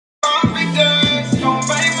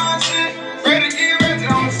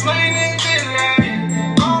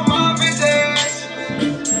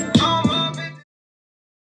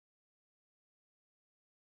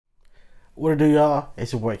What it do, y'all?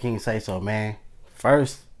 It's your boy King Say So, man.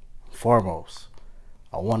 First, foremost,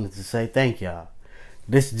 I wanted to say thank y'all.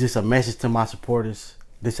 This is just a message to my supporters.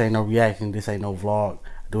 This ain't no reaction. This ain't no vlog.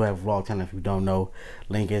 I do have a vlog channel if you don't know.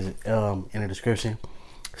 Link is in the description.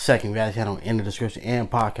 Second reaction channel in the description, and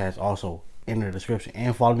podcast also in the description.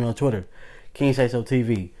 And follow me on Twitter, King Say So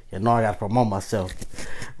TV. You know I gotta promote myself.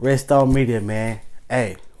 Redstone Media, man.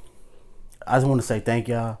 Hey, I just want to say thank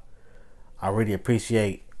y'all. I really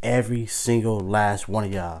appreciate every single last one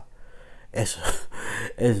of y'all. It's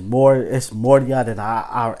more to y'all than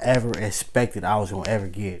I ever expected I was gonna ever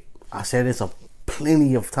get. I said this a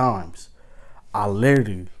plenty of times. I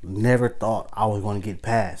literally never thought I was gonna get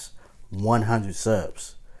past 100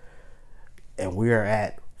 subs, and we are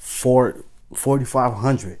at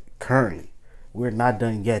 4,500 currently. We're not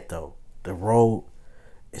done yet though. The road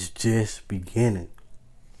is just beginning.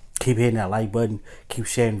 Keep hitting that like button, keep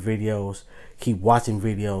sharing videos, keep watching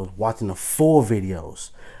videos, watching the full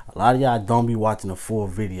videos. A lot of y'all don't be watching the full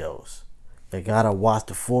videos. You gotta watch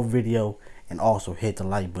the full video and also hit the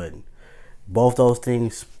like button. Both those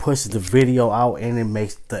things pushes the video out and it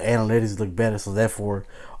makes the analytics look better. So therefore,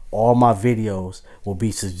 all my videos will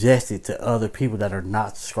be suggested to other people that are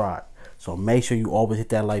not subscribed. So make sure you always hit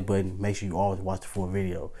that like button. Make sure you always watch the full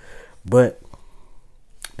video. But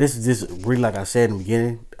this is just really, like I said in the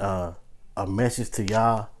beginning, a message to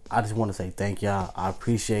y'all. I just want to say thank y'all. I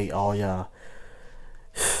appreciate all y'all.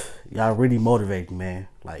 Y'all really motivated, man.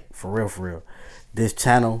 Like, for real, for real. This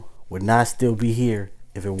channel would not still be here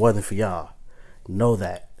if it wasn't for y'all. Know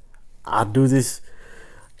that. I do this.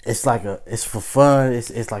 It's for fun.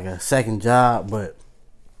 It's like a second job, but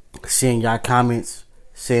seeing y'all comments,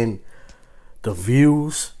 seeing the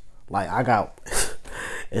views, like I got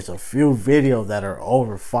it's a few videos that are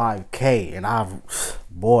over 5K, and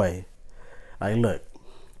boy, like, look,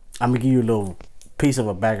 I'm gonna give you a little piece of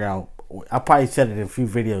a background. I probably said it in a few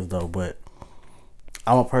videos though, but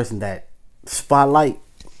I'm a person that Spotlight,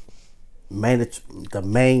 the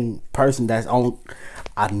main person that's on.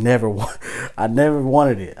 I never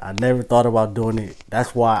wanted it. I never thought about doing it.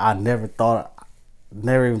 That's why I never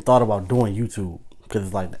even thought about doing YouTube, because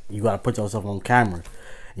it's like you gotta put yourself on camera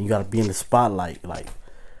and you gotta be in the spotlight. Like,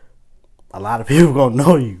 a lot of people gonna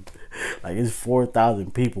know you. Like, it's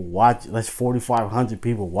 4,000 people watching. That's 4,500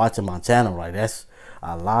 people watching my channel. Like, that's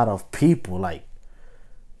a lot of people. Like,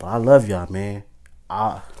 but I love y'all, man.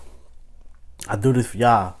 I do this for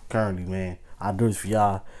y'all currently, man. I do this for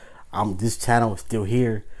y'all. This channel is still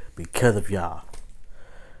here because of y'all.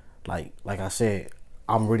 Like I said,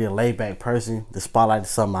 I'm really a laid back person. The spotlight is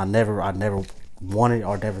something I never wanted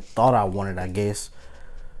or never thought I wanted, I guess.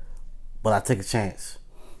 But I took a chance,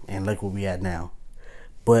 and look where we at now.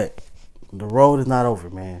 But the road is not over,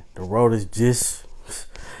 man. The road is just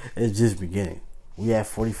beginning. We at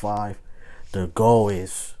 45. The goal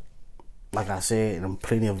is, like I said, in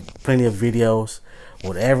plenty of videos,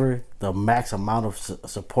 whatever the max amount of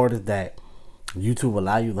supporters that YouTube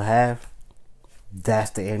allow you to have,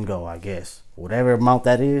 that's the end goal, I guess. Whatever amount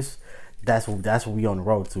that is, that's what we on the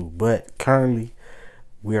road to. But currently,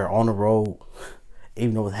 we are on the road.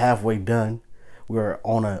 Even though it's halfway done, we're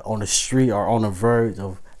on the street or on the verge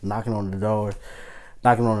of knocking on the door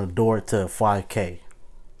to 5K.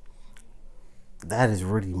 That is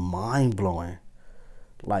really mind blowing.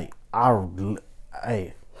 Like, I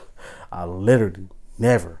literally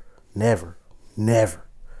never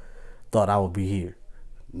thought I would be here.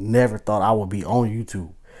 Never thought I would be on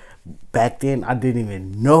YouTube. Back then, I didn't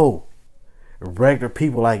even know regular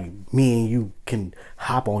people like me and you can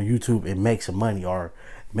hop on YouTube and make some money or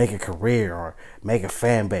make a career or make a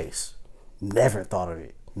fan base. Never thought of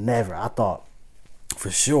it. Never. I thought for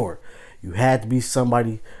sure you had to be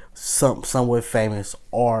somebody somewhat famous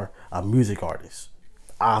or a music artist.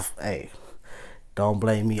 Hey, don't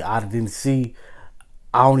blame me. I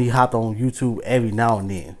only hopped on YouTube every now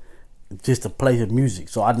and then just to play the music.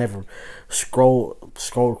 So I never scroll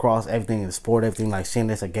across everything in the sport, everything, like seeing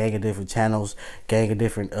there's a gang of different channels, gang of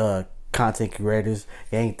different content curators,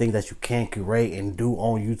 gang of things that you can curate and do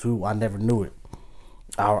on YouTube. I never knew it.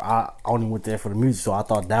 I only went there for the music, so I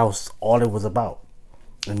thought that was all it was about.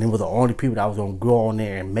 And they were the only people that was gonna go on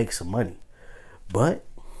there and make some money. But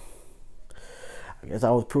I guess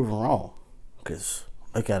I was proven wrong, because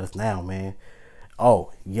look at us now, man.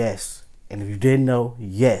 Oh, yes. And if you didn't know,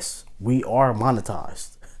 yes, we are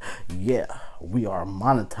monetized. Yeah, we are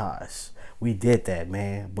monetized. We did that,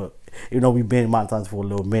 man. But you know, we've been monetized for a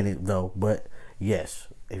little minute though. But yes,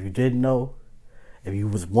 If you didn't know, if you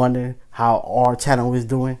was wondering how our channel is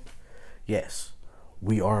doing, yes,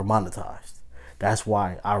 we are monetized. That's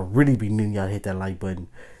why I really be needing y'all to hit that like button.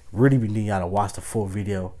 Really be needing y'all to watch the full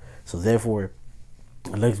video. So therefore,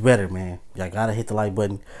 it looks better, man. Y'all gotta hit the like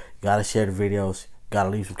button. Gotta share the videos. Gotta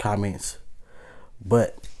leave some comments.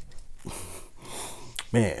 But,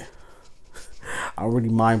 man, I'm really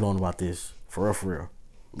mind blown about this. For real, for real.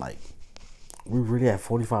 Like, we really at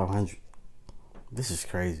 4,500. This is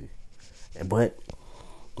crazy. But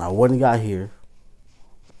I wouldn't got here.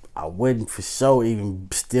 I wouldn't for sure even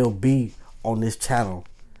still be on this channel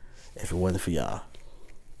if it wasn't for y'all.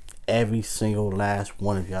 Every single last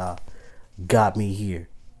one of y'all got me here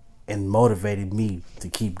and motivated me to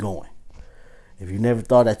keep going. If you never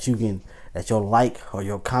thought that that your like or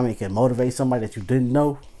your comment can motivate somebody that you didn't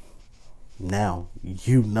know, now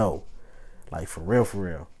you know. Like, for real, for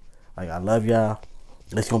real. Like, I love y'all.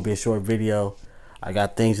 It's gonna be a short video. I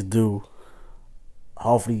got things to do.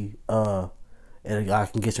 Hopefully, I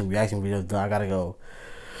can get some reaction videos done. I gotta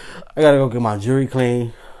go get my jewelry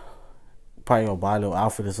clean. Probably gonna buy a little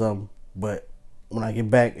outfit or something. But when I get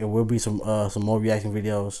back, it will be some more reaction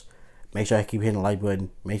videos. Make sure I keep hitting the like button.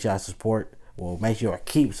 Make sure I support. Well, make sure I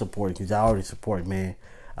keep supporting, because I already support, man.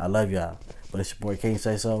 I love y'all. But it's your boy King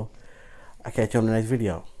Say So. I'll catch you on the next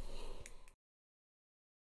video.